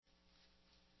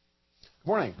Good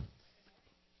morning.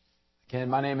 Again,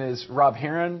 my name is Rob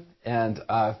Heron, and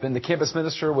I've been the campus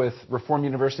minister with Reformed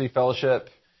University Fellowship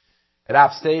at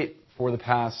App State for the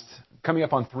past, coming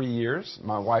up on 3 years.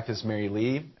 My wife is Mary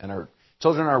Lee, and our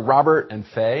children are Robert and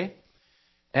Faye.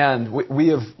 And we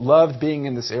have loved being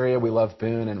in this area. We love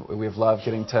Boone, and we have loved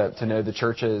getting to know the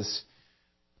churches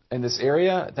in this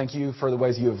area. Thank you for the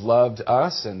ways you have loved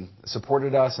us and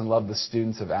supported us and loved the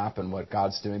students of App and what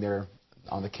God's doing there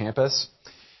on the campus.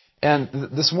 And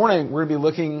this morning, we're going to be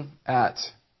looking at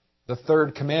the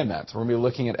third commandment. We're going to be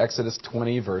looking at Exodus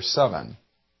 20, verse 7.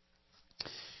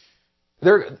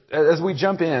 As we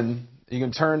jump in, you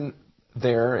can turn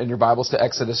there in your Bibles to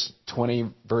Exodus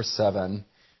 20, verse 7.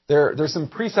 There's some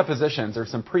presuppositions, there's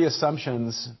some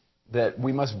pre-assumptions that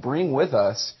we must bring with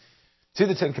us to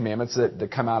the Ten Commandments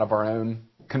that come out of our own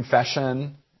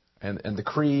confession and the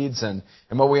creeds and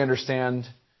what we understand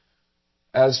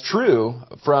as true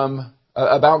from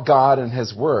about God and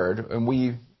His Word. And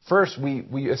we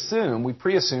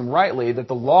pre-assume rightly that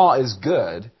the law is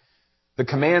good. The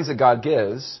commands that God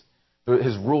gives,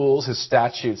 His rules, His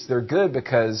statutes, they're good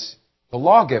because the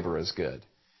lawgiver is good.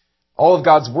 All of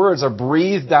God's words are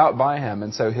breathed out by Him,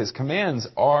 and so His commands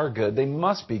are good. They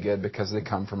must be good because they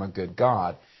come from a good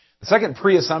God. The second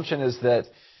pre-assumption is that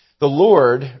the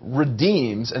Lord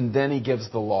redeems and then He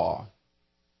gives the law.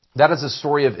 That is the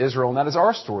story of Israel, and that is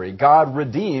our story. God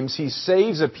redeems, He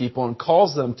saves a people and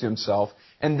calls them to Himself,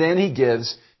 and then He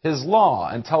gives His law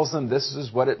and tells them this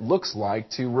is what it looks like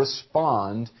to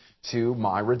respond to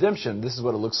my redemption. This is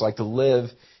what it looks like to live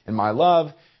in my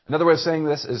love. Another way of saying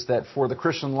this is that for the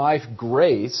Christian life,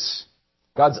 grace,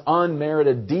 God's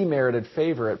unmerited, demerited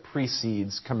favor, it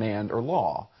precedes command or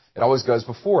law. It always goes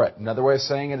before it. Another way of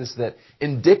saying it is that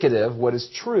indicative, what is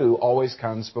true, always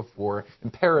comes before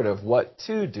imperative, what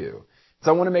to do.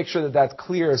 So I want to make sure that that's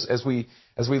clear as we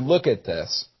look at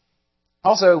this.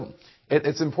 Also,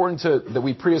 it's important that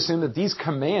we pre-assume that these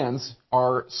commands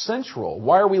are central.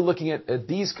 Why are we looking at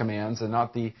these commands and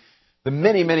not the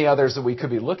many, many others that we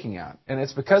could be looking at? And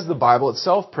it's because the Bible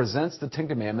itself presents the Ten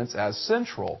Commandments as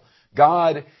central.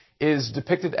 God is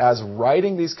depicted as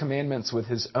writing these commandments with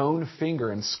His own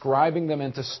finger and scribing them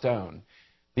into stone.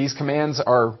 These commands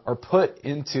are put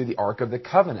into the Ark of the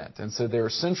Covenant, and so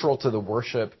they're central to the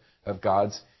worship of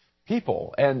God's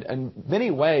people. And in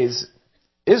many ways,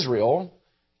 Israel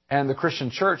and the Christian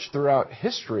church throughout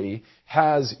history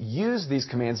has used these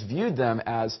commands, viewed them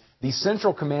as the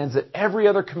central commands that every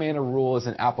other command or rule is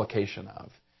an application of.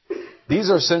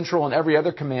 These are central, and every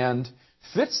other command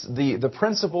fits the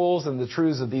principles and the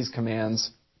truths of these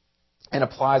commands and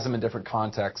applies them in different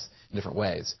contexts, in different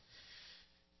ways.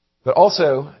 But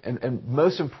also, and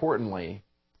most importantly,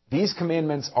 these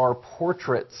commandments are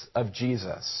portraits of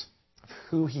Jesus, of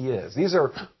who He is. These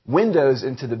are windows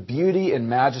into the beauty and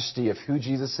majesty of who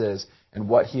Jesus is and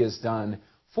what He has done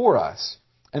for us.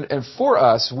 And for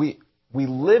us, we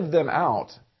live them out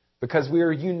because we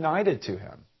are united to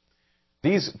Him.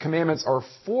 These commandments are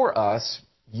for us,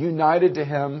 united to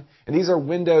Him, and these are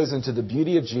windows into the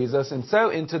beauty of Jesus and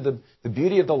so into the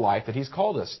beauty of the life that He's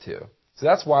called us to. So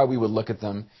that's why we would look at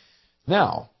them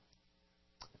now.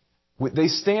 They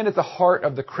stand at the heart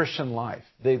of the Christian life.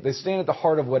 They stand at the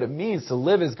heart of what it means to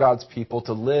live as God's people,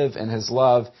 to live in His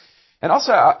love. And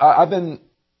also, I've been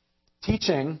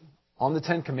teaching on the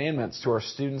Ten Commandments to our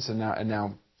students and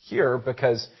now here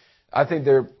because I think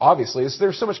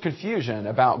there's so much confusion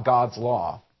about God's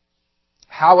law,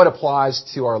 how it applies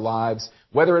to our lives,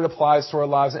 whether it applies to our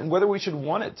lives, and whether we should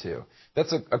want it to.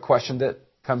 That's a question that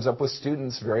comes up with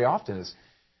students very often is,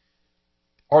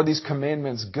 are these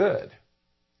commandments good?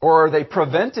 Or are they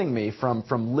preventing me from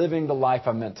living the life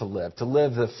I'm meant to live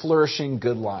the flourishing,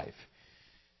 good life?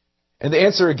 And the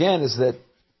answer, again, is that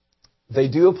they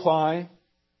do apply,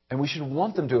 and we should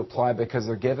want them to apply because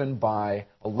they're given by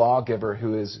a lawgiver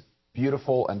who is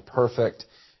beautiful and perfect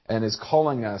and is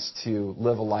calling us to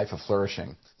live a life of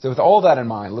flourishing. So with all that in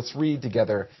mind, let's read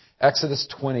together Exodus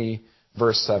 20,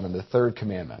 verse 7, the third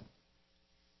commandment.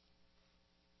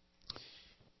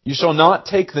 You shall not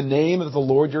take the name of the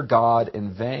Lord your God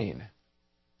in vain,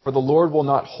 for the Lord will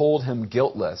not hold him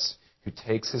guiltless who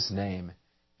takes His name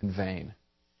in vain.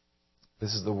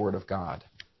 This is the word of God.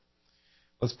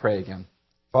 Let's pray again.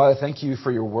 Father, thank You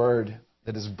for Your word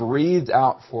that is breathed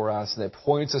out for us, that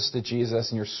points us to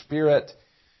Jesus, and Your Spirit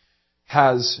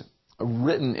has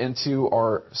written into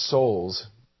our souls.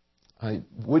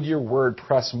 Would Your word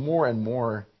press more and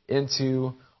more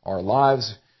into our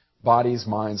lives, bodies,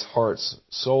 minds, hearts,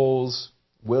 souls,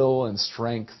 will, and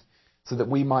strength, so that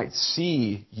we might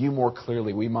see You more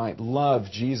clearly. We might love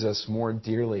Jesus more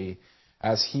dearly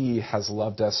as He has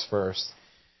loved us first.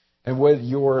 And would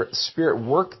your Spirit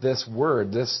work this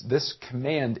word, this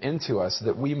command into us so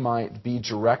that we might be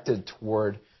directed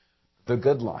toward the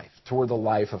good life, toward the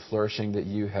life of flourishing that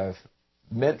you have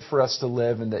meant for us to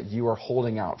live and that you are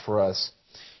holding out for us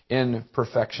in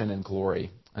perfection and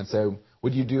glory. And so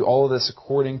would you do all of this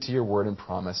according to your word and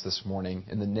promise this morning?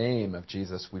 In the name of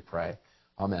Jesus we pray.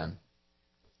 Amen.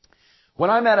 When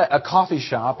I'm at a coffee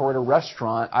shop or at a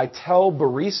restaurant, I tell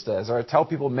baristas or I tell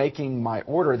people making my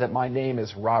order that my name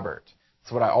is Robert.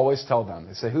 That's what I always tell them.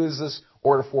 They say, who is this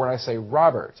order for? And I say,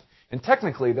 Robert. And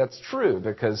technically that's true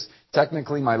because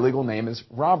technically my legal name is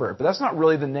Robert. But that's not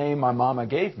really the name my mama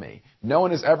gave me. No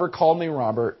one has ever called me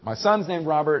Robert. My son's named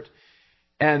Robert.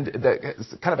 And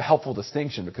it's kind of a helpful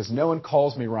distinction because no one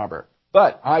calls me Robert.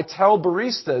 But I tell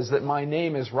baristas that my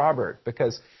name is Robert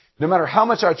because no matter how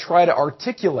much I try to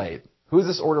articulate, who is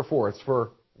this order for? It's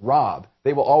for Rob.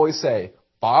 They will always say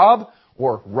Bob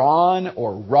or Ron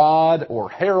or Rod or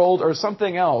Harold or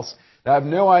something else that I have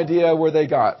no idea where they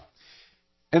got.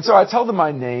 And so I tell them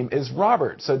my name is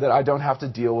Robert so that I don't have to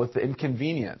deal with the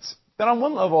inconvenience. But on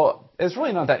one level, it's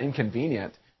really not that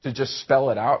inconvenient to just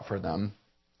spell it out for them.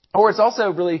 Or it's also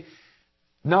really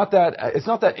not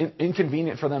that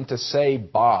inconvenient for them to say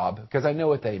Bob because I know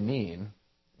what they mean.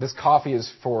 This coffee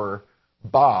is for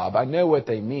Bob. I know what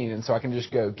they mean, and so I can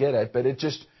just go get it. But it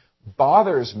just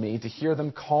bothers me to hear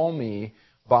them call me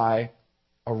by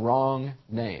a wrong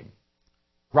name.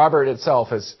 Robert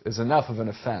itself is enough of an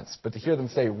offense, but to hear them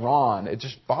say Ron, it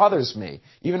just bothers me,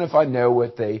 even if I know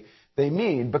what they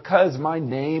mean, because my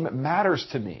name matters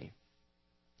to me.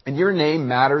 And your name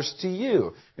matters to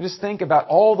you. And just think about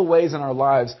all the ways in our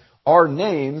lives, our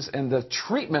names and the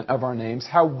treatment of our names,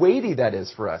 how weighty that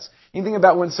is for us. You think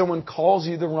about when someone calls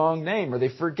you the wrong name, or they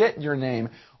forget your name,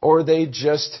 or they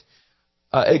just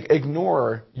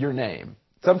ignore your name.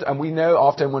 Sometimes we know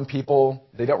often when people,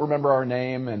 they don't remember our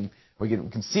name, and we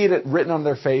can see it written on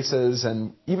their faces,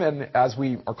 and even as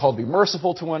we are called to be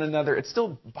merciful to one another, it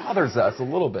still bothers us a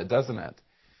little bit, doesn't it?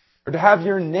 Or to have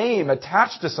your name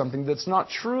attached to something that's not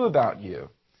true about you.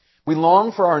 We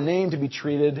long for our name to be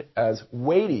treated as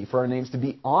weighty, for our names to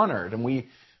be honored, and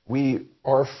we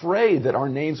are afraid that our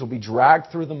names will be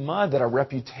dragged through the mud, that our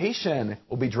reputation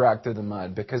will be dragged through the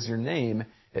mud, because your name,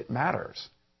 it matters.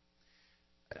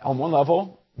 On one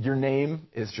level, your name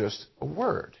is just a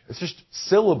word. It's just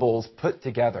syllables put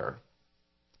together.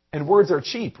 And words are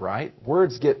cheap, right?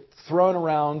 Words get thrown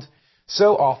around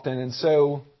so often, and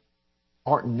so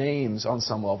aren't names on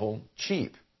some level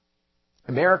cheap.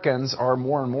 Americans are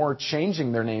more and more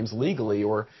changing their names legally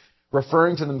or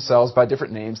referring to themselves by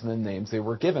different names than the names they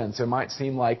were given. So it might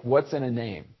seem like, what's in a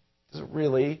name? Does it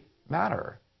really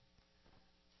matter?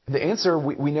 The answer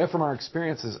we know from our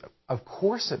experiences, of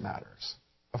course it matters.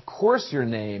 Of course your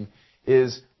name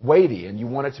is weighty and you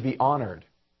want it to be honored.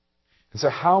 And so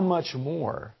how much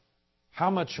more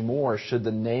should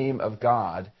the name of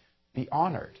God be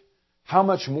honored? How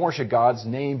much more should God's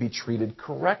name be treated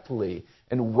correctly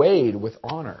and weighed with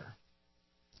honor?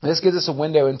 And this gives us a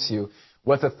window into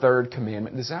what the third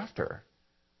commandment is after.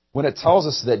 When it tells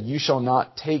us that you shall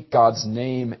not take God's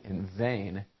name in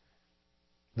vain,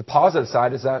 the positive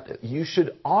side is that you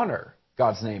should honor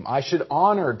God's name. I should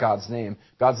honor God's name.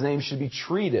 God's name should be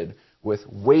treated with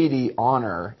weighty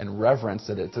honor and reverence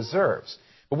that it deserves.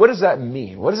 But what does that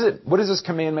mean? What is this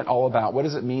commandment all about? What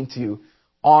does it mean to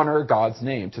honor God's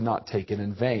name, to not take it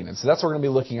in vain? And so that's what we're going to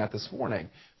be looking at this morning.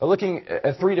 We're looking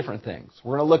at three different things.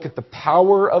 We're going to look at the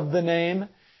power of the name,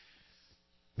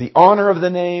 the honor of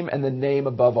the name, and the name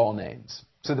above all names.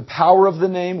 So the power of the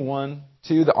name, 1,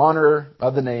 2, the honor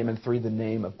of the name, and 3, the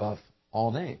name above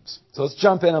all names. So let's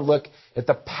jump in and look at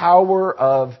the power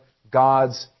of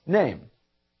God's name.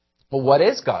 Well, what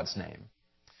is God's name?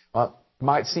 Well, it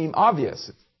might seem obvious.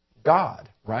 It's God,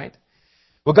 right?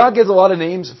 Well, God gives a lot of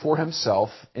names for himself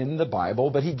in the Bible,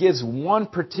 but he gives one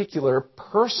particular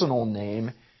personal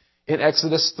name in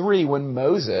Exodus 3 when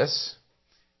Moses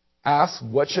asks,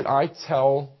 what should I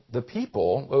tell the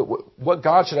people? What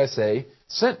God should I say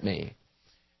sent me?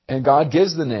 And God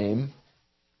gives the name,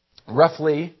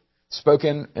 roughly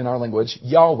spoken in our language,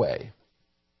 Yahweh,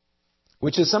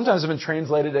 which is sometimes been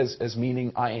translated as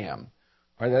meaning I am.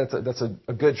 All right, that's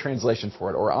a good translation for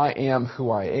it, or I am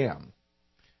who I am.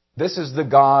 This is the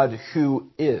God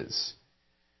who is.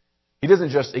 He doesn't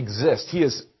just exist. He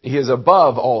is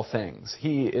above all things.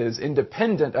 He is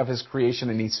independent of his creation,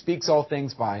 and he speaks all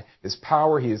things by his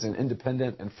power. He is an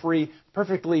independent and free,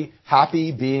 perfectly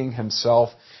happy being himself.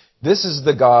 This is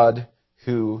the God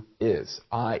who is.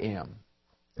 I am.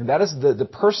 And that is the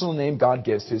personal name God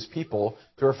gives to his people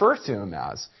to refer to him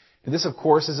as. And this, of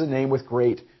course, is a name with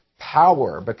great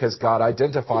power because God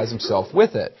identifies himself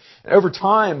with it. And over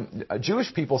time,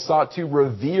 Jewish people sought to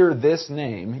revere this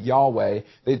name, Yahweh.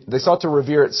 They sought to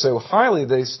revere it so highly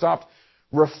they stopped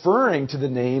referring to the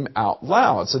name out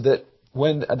loud, so that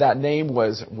when that name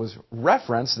was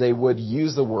referenced, they would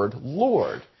use the word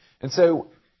Lord. And so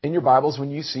in your Bibles,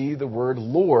 when you see the word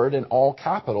Lord in all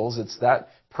capitals, it's that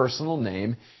personal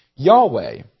name,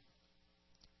 Yahweh.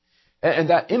 And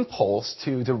that impulse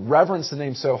to reverence the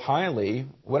name so highly,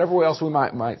 whatever else we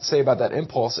might say about that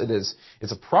impulse,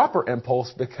 it's a proper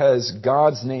impulse because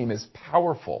God's name is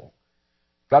powerful.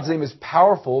 God's name is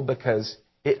powerful because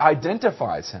it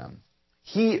identifies him.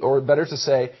 Or better to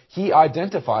say, he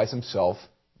identifies himself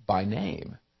by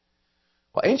name.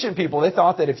 Well, ancient people, they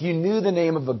thought that if you knew the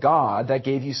name of a god, that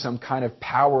gave you some kind of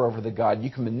power over the god.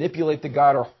 You can manipulate the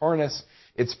god or harness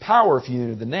its power if you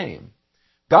knew the name.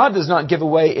 God does not give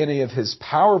away any of his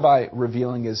power by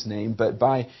revealing his name, but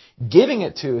by giving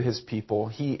it to his people,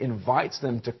 he invites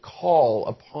them to call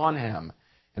upon him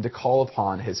and to call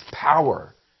upon his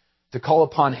power, to call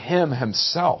upon him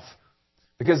himself.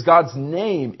 Because God's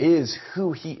name is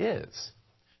who he is.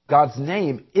 God's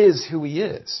name is who he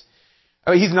is.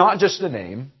 I mean, he's not just a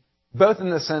name, both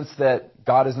in the sense that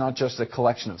God is not just a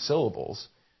collection of syllables.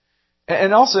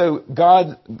 And also,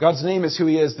 God's name is who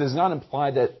he is does not imply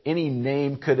that any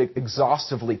name could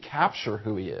exhaustively capture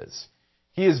who he is.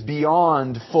 He is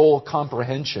beyond full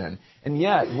comprehension. And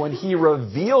yet, when he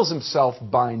reveals himself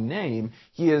by name,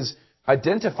 he is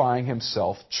identifying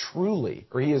himself truly,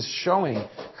 or he is showing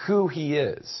who he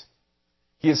is.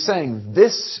 He is saying,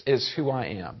 this is who I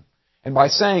am. And by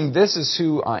saying, this is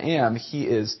who I am, he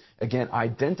is, again,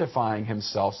 identifying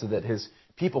himself so that his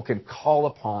people can call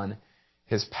upon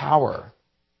his power.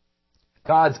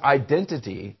 God's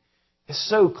identity is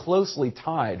so closely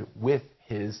tied with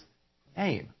his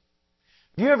name.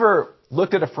 Have you ever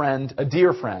looked at a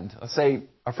dear friend, let's say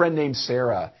a friend named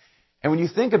Sarah, and when you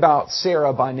think about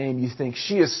Sarah by name, you think,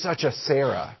 she is such a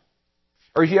Sarah.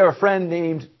 Or if you have a friend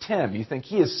named Tim, you think,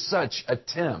 he is such a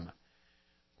Tim.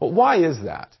 Well, why is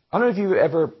that? I don't know if you've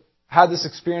ever had this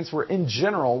experience where, in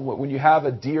general, when you have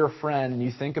a dear friend and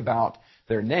you think about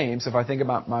their names, if I think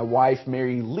about my wife,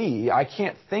 Mary Lee, I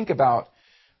can't think about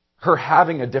her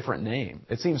having a different name.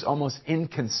 It seems almost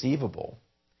inconceivable.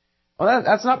 Well,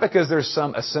 that's not because there's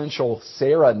some essential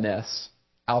Sarah-ness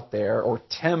out there, or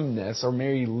Tim-ness, or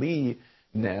Mary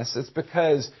Lee-ness. It's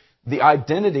because the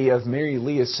identity of Mary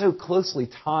Lee is so closely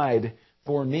tied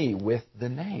for me with the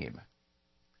name.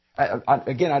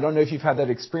 Again, I don't know if you've had that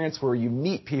experience where you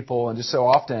meet people and just so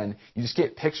often you just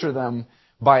can't picture them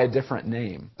by a different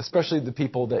name, especially the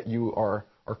people that you are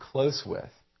close with.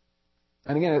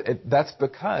 And again, that's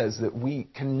because that we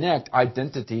connect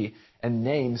identity and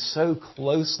name so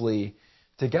closely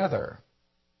together.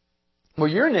 Well,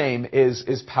 your name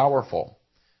is powerful.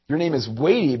 Your name is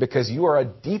weighty because you are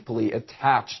deeply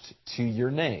attached to your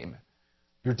name.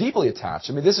 You're deeply attached.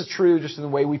 I mean, this is true just in the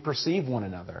way we perceive one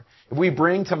another. If we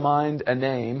bring to mind a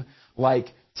name like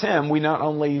Tim, we not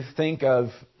only think of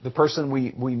the person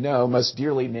we know most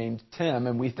dearly named Tim,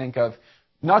 and we think of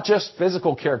not just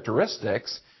physical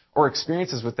characteristics or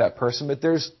experiences with that person, but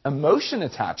there's emotion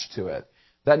attached to it.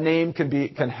 That name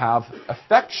can have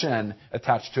affection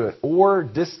attached to it, or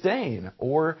disdain,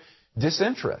 or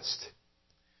disinterest,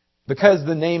 because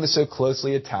the name is so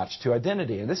closely attached to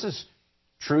identity. And this is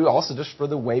true also just for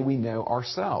the way we know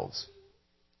ourselves.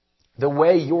 The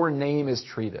way your name is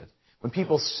treated. When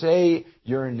people say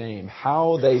your name,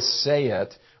 how they say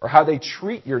it, or how they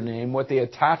treat your name, what they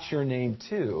attach your name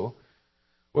to,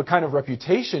 what kind of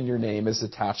reputation your name is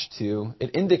attached to,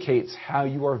 it indicates how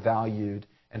you are valued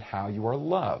and how you are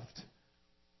loved.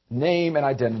 Name and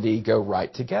identity go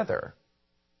right together.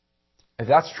 If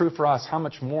that's true for us, how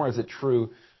much more is it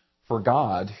true for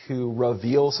God, who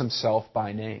reveals himself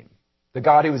by name? The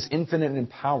God who is infinite in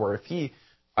power, if he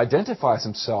identifies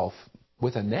himself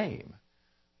with a name,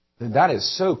 then that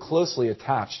is so closely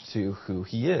attached to who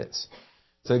he is.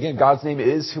 So again, God's name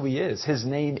is who he is. His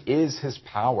name is his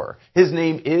power. His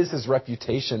name is his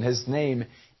reputation. His name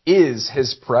is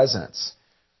his presence.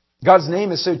 God's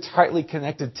name is so tightly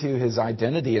connected to his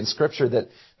identity in Scripture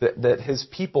that his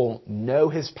people know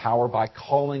his power by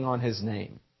calling on his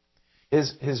name.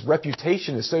 His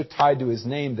reputation is so tied to his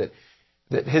name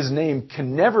that his name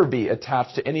can never be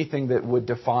attached to anything that would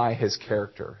defy his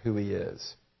character, who he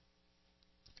is.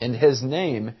 And his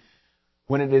name,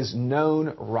 when it is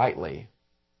known rightly,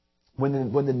 when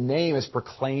the name is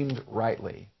proclaimed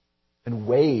rightly and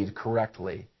weighed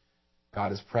correctly,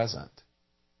 God is present.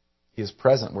 He is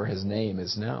present where his name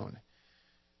is known.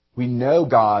 We know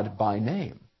God by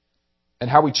name. And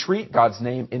how we treat God's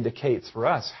name indicates for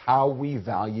us how we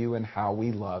value and how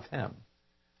we love Him.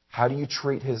 How do you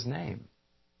treat His name?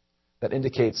 That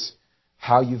indicates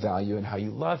how you value and how you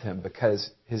love Him, because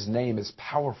His name is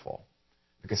powerful,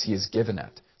 because He has given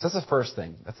it. So that's the first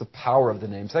thing. That's the power of the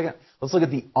name. Second, let's look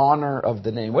at the honor of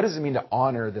the name. What does it mean to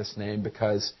honor this name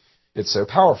because it's so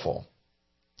powerful?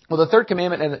 Well, the third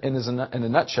commandment in a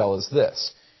nutshell is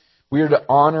this. We are to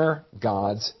honor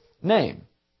God's name.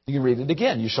 You can read it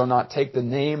again. You shall not take the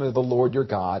name of the Lord your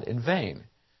God in vain.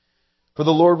 For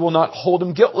the Lord will not hold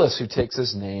him guiltless who takes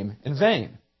His name in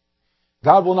vain.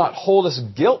 God will not hold us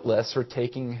guiltless for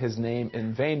taking His name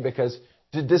in vain, because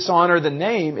to dishonor the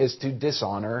name is to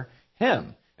dishonor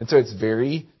Him. And so it's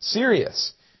very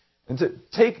serious. And to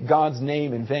take God's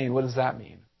name in vain, what does that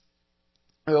mean?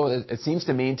 Well, it seems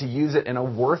to mean to use it in a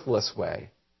worthless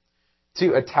way,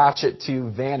 to attach it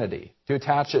to vanity, to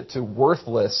attach it to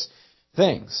worthless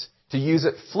things, to use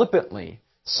it flippantly,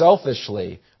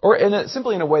 selfishly, or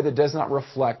simply in a way that does not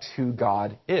reflect who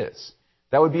God is.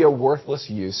 That would be a worthless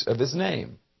use of His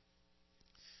name.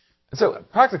 And so,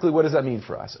 practically, what does that mean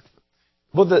for us?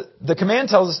 Well, the command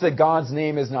tells us that God's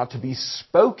name is not to be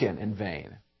spoken in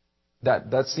vain.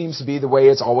 That seems to be the way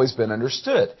it's always been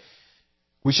understood.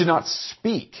 We should not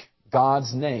speak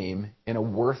God's name in a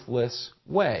worthless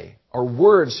way. Our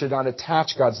words should not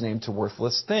attach God's name to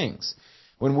worthless things.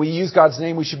 When we use God's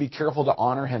name, we should be careful to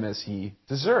honor Him as He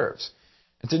deserves.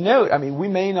 And to note, we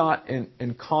may not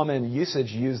in common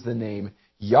usage use the name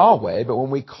Yahweh, but when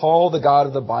we call the God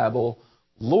of the Bible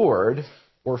Lord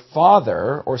or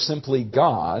Father or simply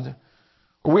God,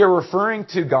 we are referring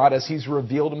to God as He's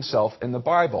revealed Himself in the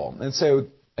Bible. And so,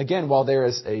 again, while there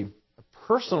is a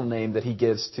personal name that He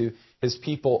gives to His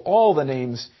people, all the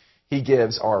names He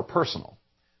gives are personal.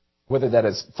 Whether that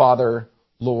is Father,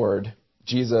 Lord,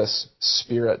 Jesus,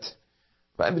 Spirit.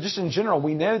 But just in general,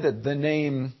 we know that the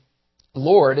name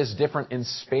Lord is different in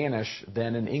Spanish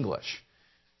than in English.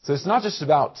 So it's not just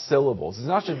about syllables. It's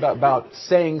not just about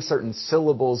saying certain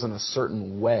syllables in a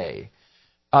certain way.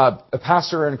 A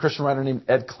pastor and Christian writer named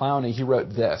Ed Clowney, he wrote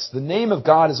this: the name of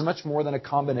God is much more than a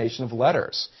combination of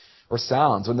letters or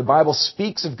sounds. When the Bible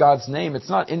speaks of God's name, it's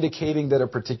not indicating that a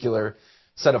particular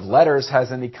set of letters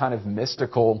has any kind of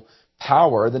mystical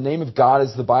power. The name of God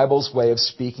is the Bible's way of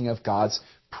speaking of God's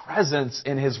presence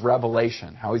in His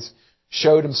revelation, how He's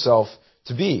showed Himself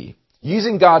to be.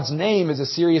 Using God's name is a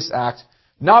serious act,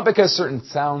 not because certain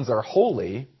sounds are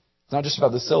holy, it's not just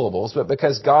about the syllables, but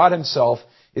because God Himself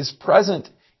is present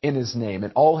in His name,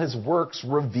 and all His works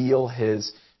reveal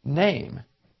His name.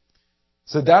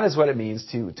 So that is what it means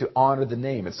to honor the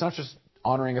name. It's not just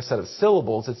honoring a set of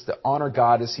syllables, it's to honor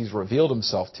God as He's revealed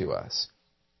Himself to us.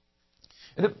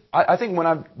 And I think when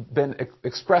I've been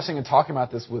expressing and talking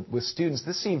about this with students,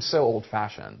 this seems so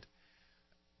old-fashioned.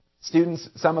 Students,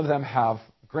 some of them have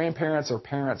grandparents or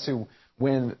parents who,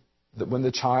 when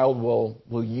the child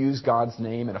will use God's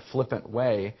name in a flippant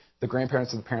way, the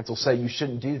grandparents and the parents will say, you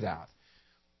shouldn't do that.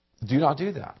 Do not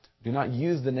do that. Do not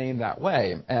use the name that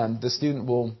way. And the student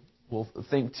will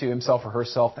think to himself or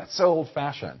herself, that's so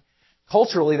old-fashioned.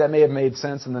 Culturally, that may have made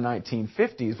sense in the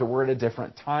 1950s, but we're at a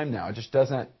different time now. It just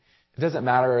doesn't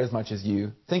matter as much as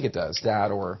you think it does,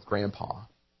 Dad or Grandpa.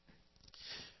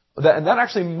 And that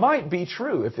actually might be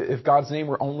true if God's name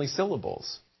were only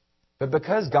syllables. But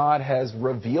because God has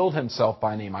revealed Himself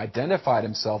by name, identified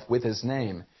Himself with His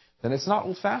name, then it's not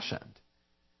old-fashioned.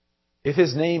 If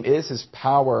His name is His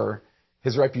power,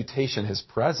 His reputation, His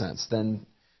presence, then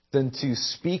to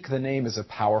speak the name is a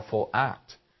powerful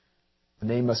act. The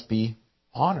name must be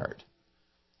honored.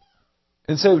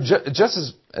 And so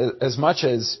just as much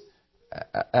as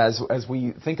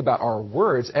we think about our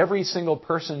words, every single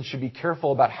person should be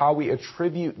careful about how we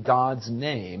attribute God's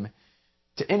name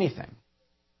to anything.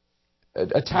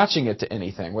 Attaching it to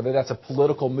anything, whether that's a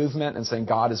political movement and saying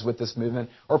God is with this movement,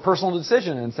 or a personal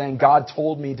decision and saying God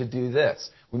told me to do this.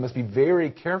 We must be very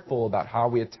careful about how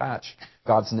we attach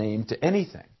God's name to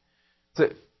anything. So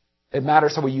it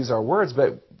matters how we use our words,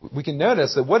 but we can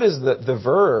notice that what is the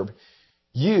verb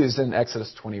used in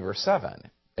Exodus 20, verse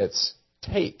 7? It's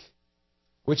take,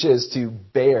 which is to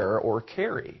bear or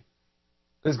carry.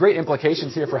 There's great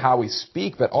implications here for how we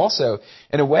speak, but also,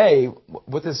 in a way,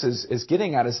 what this is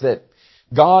getting at is that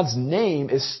God's name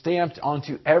is stamped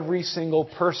onto every single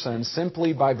person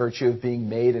simply by virtue of being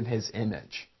made in His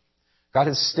image. God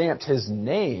has stamped His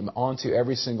name onto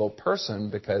every single person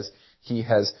because He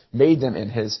has made them in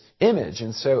His image.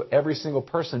 And so every single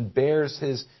person bears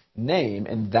His name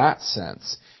in that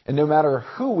sense. And no matter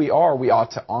who we are, we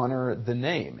ought to honor the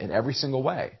name in every single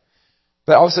way.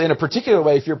 But also in a particular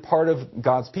way, if you're part of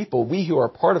God's people, we who are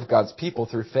part of God's people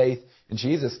through faith in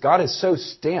Jesus, God has so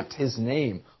stamped his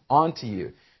name onto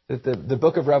you that the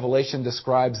book of Revelation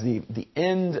describes the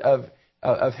end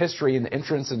of history and the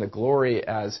entrance into glory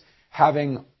as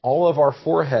having all of our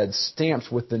foreheads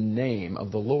stamped with the name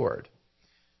of the Lord.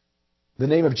 The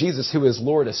name of Jesus, who is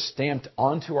Lord, is stamped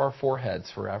onto our foreheads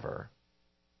forever.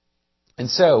 And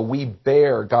so we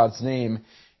bear God's name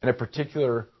in a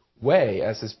particular way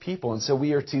as his people. And so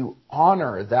we are to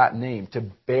honor that name, to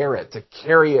bear it, to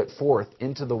carry it forth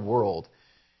into the world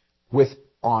with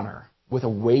honor, with a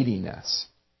weightiness.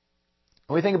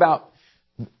 When we think about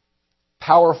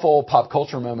powerful pop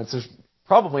culture moments, there's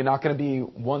probably not going to be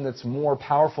one that's more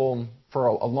powerful for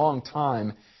a long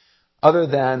time other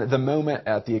than the moment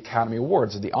at the Academy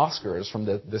Awards or the Oscars from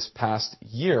this past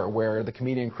year, where the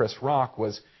comedian Chris Rock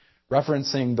was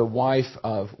referencing the wife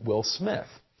of Will Smith.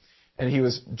 And he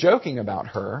was joking about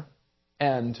her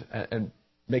and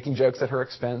making jokes at her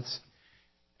expense.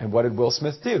 And what did Will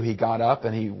Smith do? He got up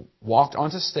and he walked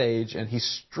onto stage and he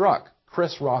struck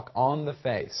Chris Rock on the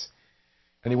face.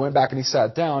 And he went back and he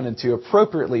sat down, and to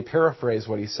appropriately paraphrase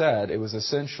what he said, it was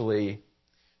essentially,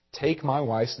 take my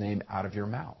wife's name out of your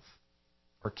mouth.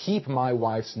 Or keep my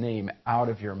wife's name out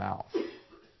of your mouth.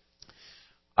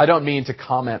 I don't mean to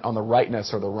comment on the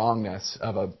rightness or the wrongness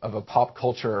of a pop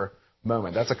culture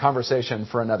moment. That's a conversation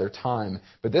for another time.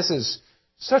 But this is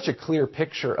such a clear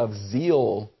picture of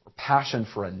zeal or passion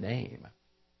for a name.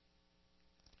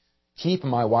 Keep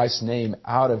my wife's name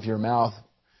out of your mouth.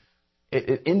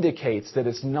 It indicates that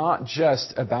it's not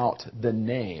just about the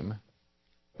name,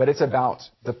 but it's about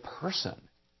the person.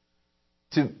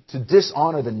 To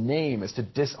dishonor the name is to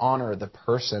dishonor the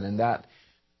person. And that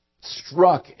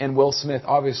struck in Will Smith,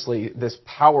 obviously, this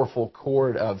powerful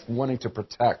chord of wanting to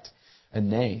protect a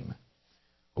name.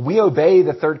 We obey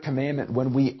the third commandment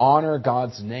when we honor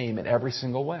God's name in every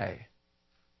single way.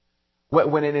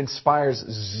 When it inspires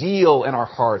zeal in our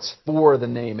hearts for the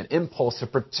name, an impulse to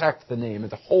protect the name and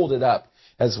to hold it up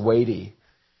as weighty.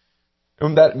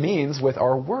 And that means with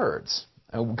our words.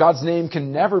 God's name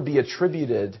can never be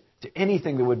attributed to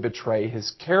anything that would betray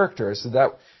his character. So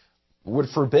that would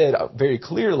forbid very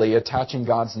clearly attaching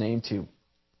God's name to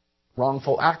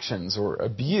wrongful actions or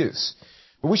abuse.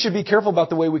 But we should be careful about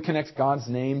the way we connect God's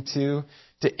name to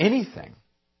anything.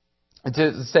 And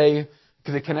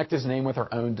to connect his name with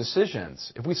our own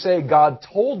decisions. If we say God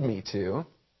told me to,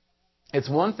 it's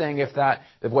one thing if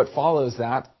what follows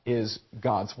that is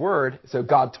God's word. So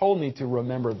God told me to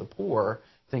remember the poor,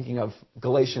 thinking of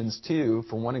Galatians 2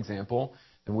 for one example,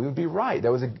 then we would be right.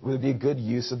 That would be a good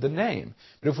use of the name.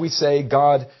 But if we say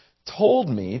God told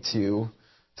me to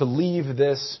leave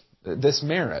this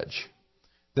marriage,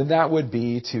 then that would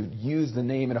be to use the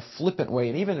name in a flippant way,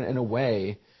 and even in a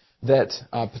way that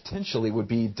potentially would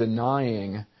be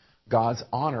denying God's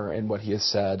honor in what he has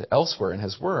said elsewhere in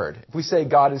his word. If we say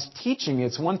God is teaching me,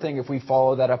 it's one thing if we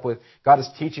follow that up with God is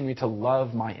teaching me to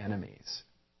love my enemies.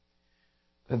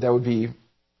 That would be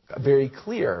very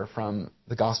clear from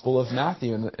the Gospel of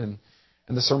Matthew and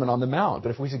the Sermon on the Mount. But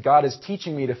if we say God is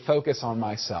teaching me to focus on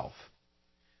myself,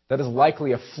 that is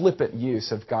likely a flippant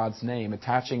use of God's name,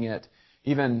 attaching it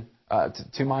even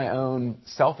to my own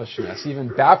selfishness,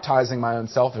 even baptizing my own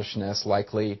selfishness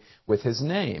likely with his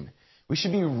name. We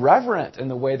should be reverent in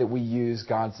the way that we use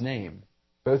God's name,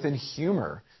 both in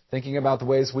humor, thinking about the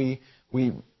ways we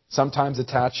sometimes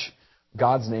attach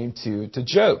God's name to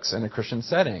jokes in a Christian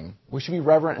setting. We should be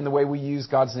reverent in the way we use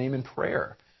God's name in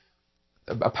prayer.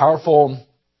 A part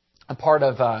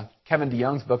of Kevin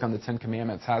DeYoung's book on the Ten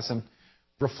Commandments has him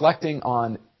reflecting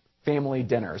on family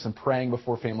dinners and praying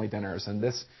before family dinners. And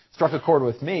this struck a chord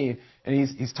with me. And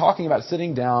he's talking about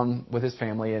sitting down with his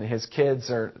family, and his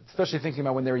kids are, especially thinking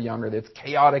about when they were younger, it's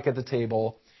chaotic at the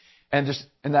table. And just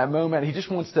in that moment, he just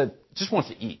wants to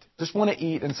eat. Just want to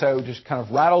eat. And so just kind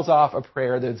of rattles off a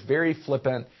prayer that's very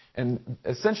flippant and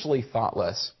essentially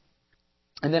thoughtless.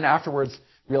 And then afterwards,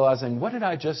 realizing, what did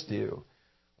I just do?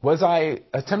 Was I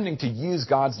attempting to use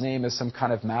God's name as some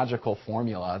kind of magical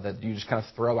formula that you just kind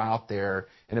of throw out there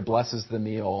and it blesses the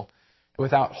meal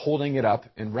without holding it up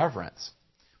in reverence?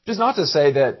 Which is not to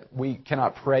say that we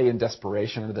cannot pray in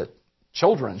desperation or that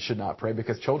children should not pray,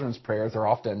 because children's prayers are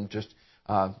often just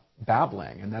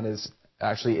babbling, and that is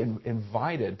actually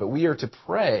invited. But we are to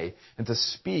pray and to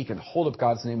speak and hold up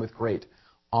God's name with great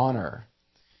honor.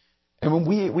 And when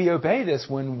we obey this,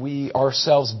 when we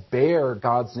ourselves bear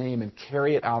God's name and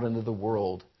carry it out into the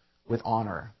world with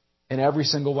honor in every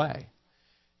single way.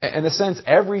 In a sense,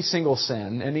 every single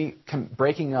sin, any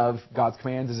breaking of God's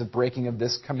commands is a breaking of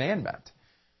this commandment.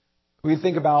 We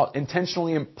think about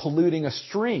intentionally polluting a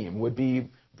stream would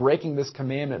be breaking this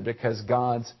commandment, because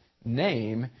God's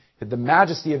name The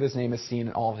majesty of his name is seen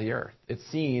in all the earth. It's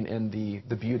seen in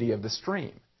the beauty of the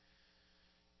stream.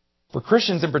 For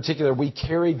Christians in particular, we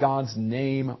carry God's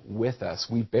name with us.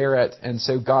 We bear it, and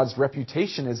so God's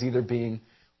reputation is either being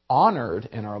honored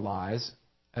in our lives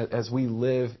as we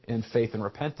live in faith and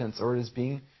repentance, or it is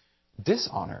being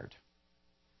dishonored.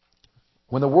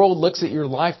 When the world looks at your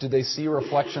life, do they see a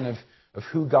reflection of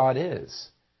who God is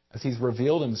as he's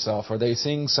revealed himself? Are they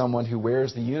seeing someone who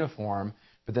wears the uniform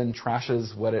but then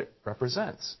trashes what it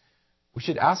represents? We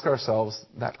should ask ourselves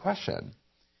that question.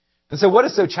 And so what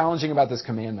is so challenging about this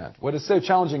commandment? What is so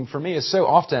challenging for me is so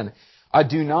often I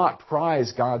do not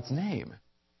prize God's name.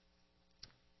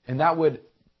 And that would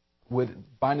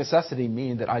by necessity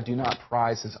mean that I do not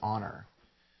prize his honor.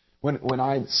 When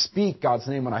I speak God's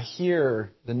name, when I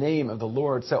hear the name of the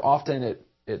Lord, so often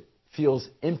it feels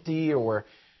empty, or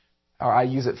I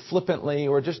use it flippantly,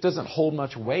 or it just doesn't hold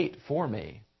much weight for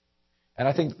me. And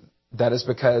I think that is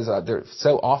because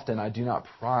so often I do not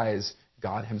prize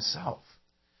God himself.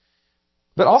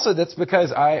 But also that's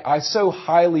because I so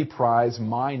highly prize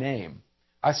my name.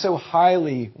 I so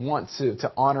highly want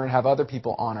to honor and have other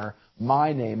people honor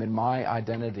my name and my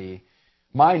identity.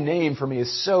 My name for me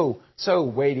is so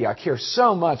weighty. I care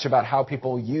so much about how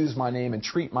people use my name and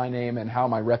treat my name, and how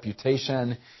my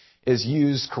reputation is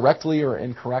used correctly or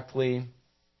incorrectly,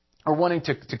 or wanting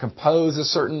to compose a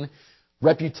certain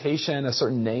reputation, a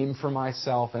certain name for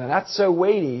myself. And that's so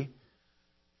weighty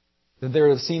that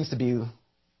there seems to be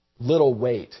little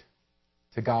weight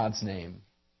to God's name.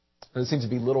 There seems to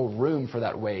be little room for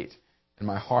that weight in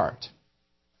my heart.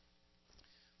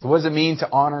 So what does it mean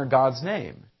to honor God's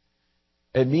name?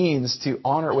 It means to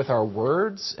honor it with our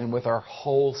words and with our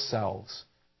whole selves.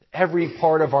 Every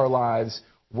part of our lives,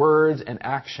 words and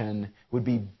action, would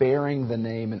be bearing the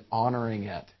name and honoring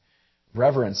it,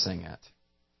 reverencing it.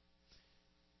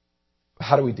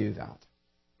 How do we do that?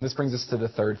 This brings us to the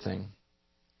third thing,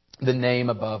 the name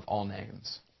above all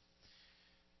names.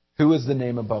 Who is the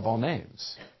name above all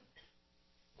names?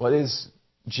 Well, it is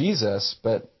Jesus,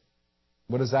 but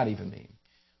what does that even mean?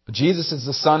 Jesus is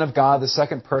the Son of God, the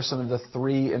second person of the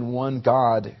three in one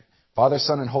God, Father,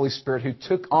 Son, and Holy Spirit, who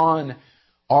took on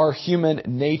our human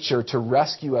nature to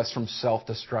rescue us from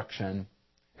self-destruction,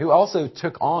 who also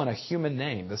took on a human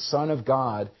name. The Son of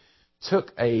God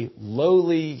took a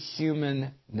lowly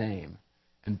human name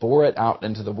and bore it out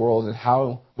into the world.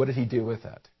 And what did he do with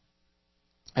it?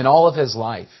 In all of his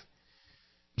life,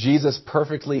 Jesus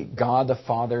perfectly God the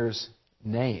Father's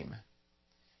name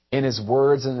in his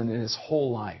words and in his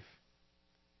whole life.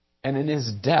 And in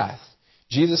his death,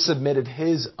 Jesus submitted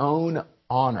his own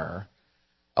honor,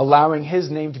 allowing his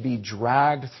name to be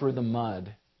dragged through the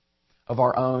mud of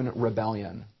our own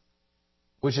rebellion,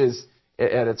 which is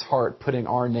at its heart putting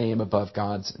our name above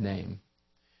God's name.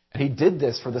 And he did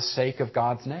this for the sake of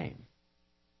God's name.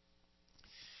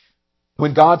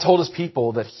 When God told his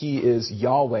people that he is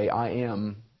Yahweh, I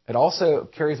am, it also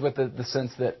carries with it the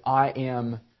sense that I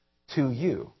am to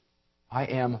you. I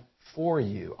am for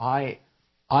you. I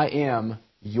am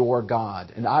your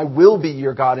God, and I will be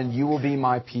your God, and you will be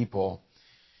my people.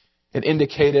 It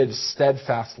indicated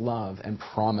steadfast love and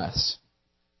promise.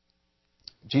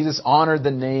 Jesus honored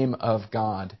the name of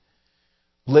God,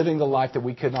 living the life that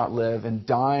we could not live and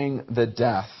dying the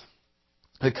death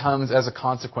that comes as a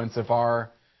consequence of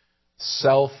our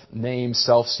self-named,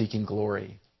 self-seeking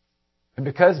glory. And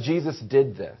because Jesus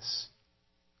did this,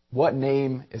 what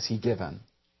name is he given?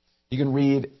 You can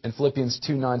read in Philippians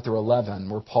 2:9-11,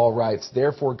 where Paul writes,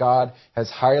 "Therefore God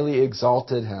has highly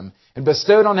exalted him and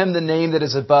bestowed on him the name that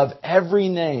is above every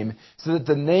name, so that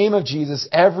the name of Jesus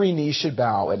every knee should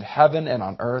bow in heaven and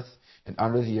on earth and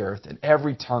under the earth, and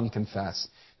every tongue confess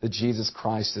that Jesus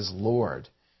Christ is Lord,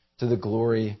 to the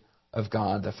glory of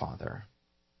God the Father."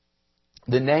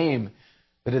 The name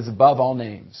that is above all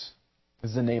names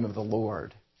is the name of the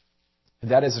Lord.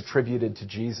 And that is attributed to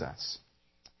Jesus.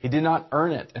 He did not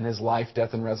earn it in his life,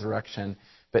 death, and resurrection,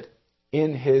 but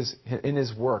in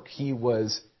his work, he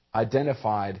was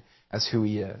identified as who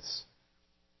he is.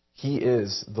 He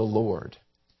is the Lord.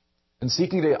 And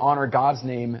seeking to honor God's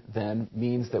name, then,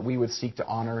 means that we would seek to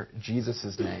honor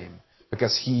Jesus' name,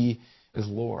 because he is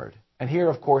Lord. And here,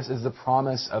 of course, is the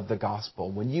promise of the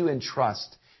gospel. When you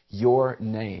entrust your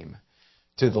name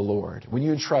to the Lord, when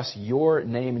you entrust your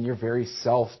name and your very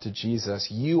self to Jesus,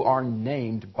 you are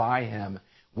named by him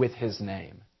with his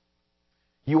name.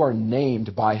 You are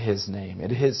named by his name.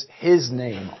 It is his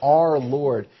name, our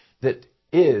Lord, that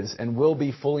is and will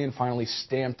be fully and finally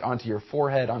stamped onto your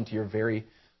forehead, onto your very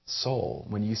soul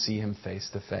when you see him face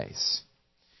to face.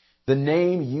 The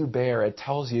name you bear, it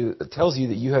tells you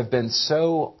that you have been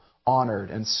so honored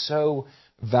and so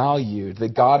valued,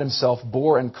 that God himself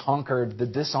bore and conquered the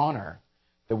dishonor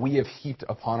that we have heaped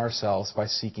upon ourselves by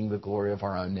seeking the glory of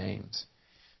our own names.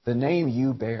 The name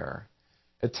you bear,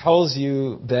 it tells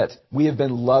you that we have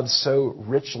been loved so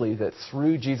richly that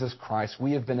through Jesus Christ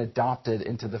we have been adopted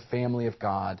into the family of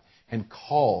God and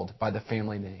called by the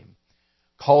family name.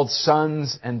 Called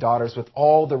sons and daughters with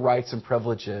all the rights and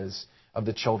privileges of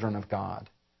the children of God.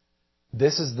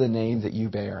 This is the name that you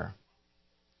bear.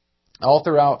 All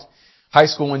throughout high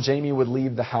school, when Jamie would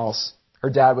leave the house, her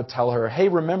dad would tell her, "Hey,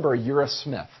 remember, you're a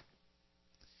Smith."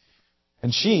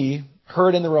 And she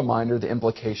heard in the reminder the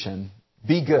implication,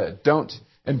 "Be good, don't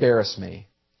embarrass me."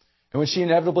 And when she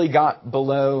inevitably got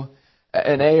below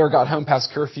an A or got home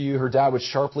past curfew, her dad would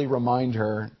sharply remind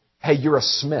her, "Hey, you're a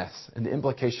Smith." And the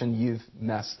implication, you've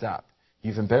messed up.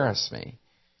 You've embarrassed me.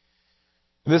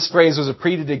 This phrase was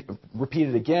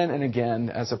repeated again and again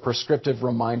as a prescriptive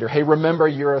reminder. Hey, remember,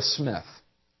 you're a Smith.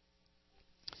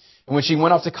 And when she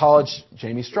went off to college,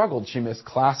 Jamie struggled. She missed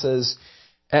classes,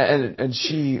 and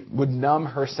she would numb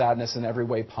her sadness in every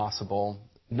way possible.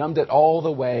 Numbed it all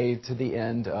the way to the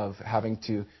end of having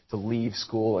to leave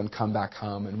school and come back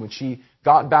home. And when she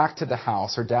got back to the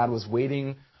house, her dad was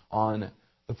waiting on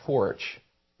the porch.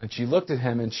 And she looked at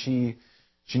him and she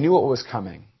knew what was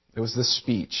coming. It was this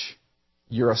speech.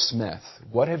 "You're a Smith.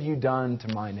 What have you done to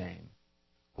my name?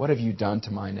 What have you done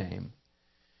to my name?"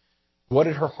 What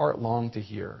did her heart long to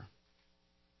hear?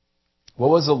 What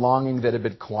was the longing that had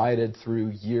been quieted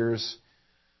through years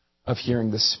of hearing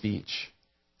this speech?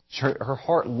 Her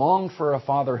heart longed for a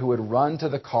father who would run to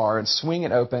the car and swing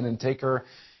it open and take her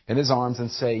in his arms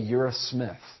and say, "You're a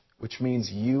Smith," which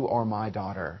means you are my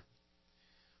daughter.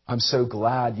 I'm so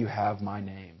glad you have my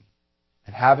name.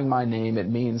 And having my name, it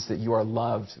means that you are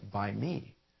loved by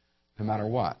me, no matter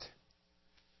what.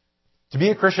 To be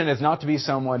a Christian is not to be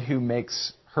someone who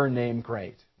makes her name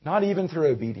great, not even through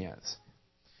obedience.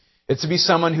 It's to be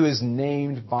someone who is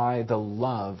named by the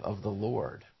love of the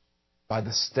Lord, by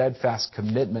the steadfast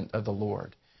commitment of the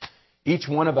Lord. Each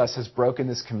one of us has broken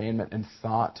this commandment in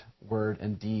thought, word,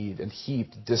 and deed, and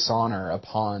heaped dishonor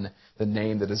upon the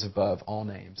name that is above all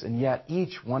names. And yet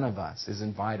each one of us is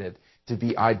invited to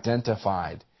be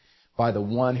identified by the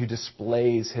one who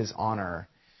displays his honor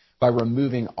by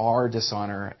removing our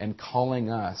dishonor and calling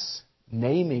us,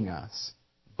 naming us,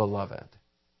 beloved.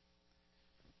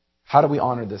 How do we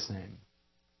honor this name?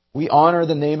 We honor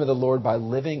the name of the Lord by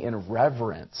living in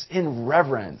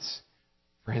reverence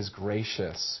for his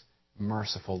gracious,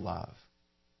 merciful love.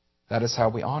 That is how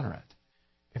we honor it.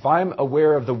 If I'm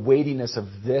aware of the weightiness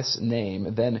of this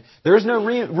name, then there is no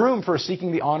room for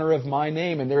seeking the honor of my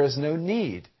name, and there is no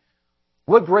need.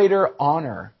 What greater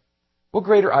honor, what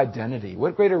greater identity,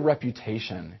 what greater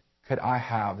reputation could I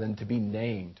have than to be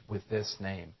named with this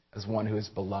name as one who is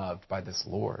beloved by this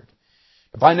Lord?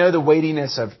 If I know the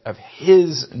weightiness of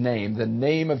his name, the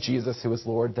name of Jesus who is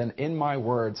Lord, then in my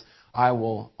words I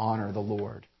will honor the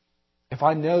Lord. If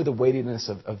I know the weightiness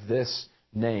of this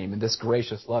name and this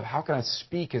gracious love, how can I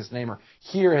speak his name or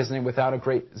hear his name without a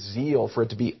great zeal for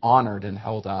it to be honored and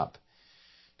held up?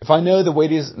 If I know the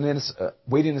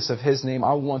weightiness of his name,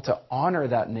 I want to honor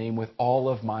that name with all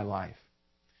of my life.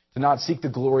 To not seek the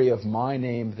glory of my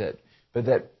name, but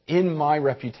that in my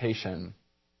reputation,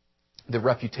 the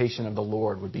reputation of the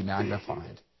Lord would be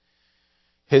magnified.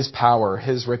 His power,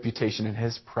 his reputation, and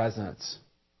his presence.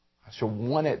 I shall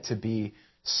want it to be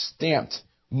stamped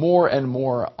more and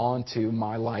more onto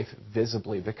my life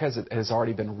visibly because it has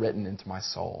already been written into my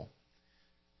soul.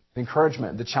 The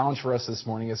encouragement, the challenge for us this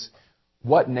morning is,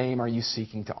 what name are you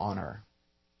seeking to honor?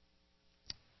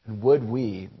 And would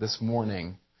we this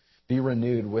morning be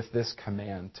renewed with this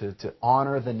command to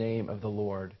honor the name of the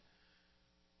Lord,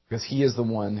 because he is the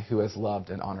one who has loved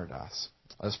and honored us.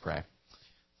 Let's pray.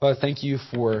 Father, thank you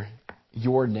for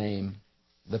your name,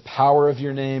 the power of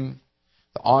your name,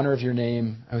 the honor of your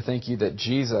name. I thank you that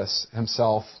Jesus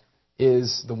himself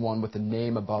is the one with the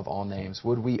name above all names.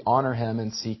 Would we honor him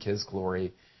and seek his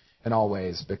glory in all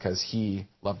ways because he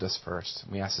loved us first?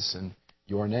 We ask this in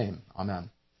your name. Amen.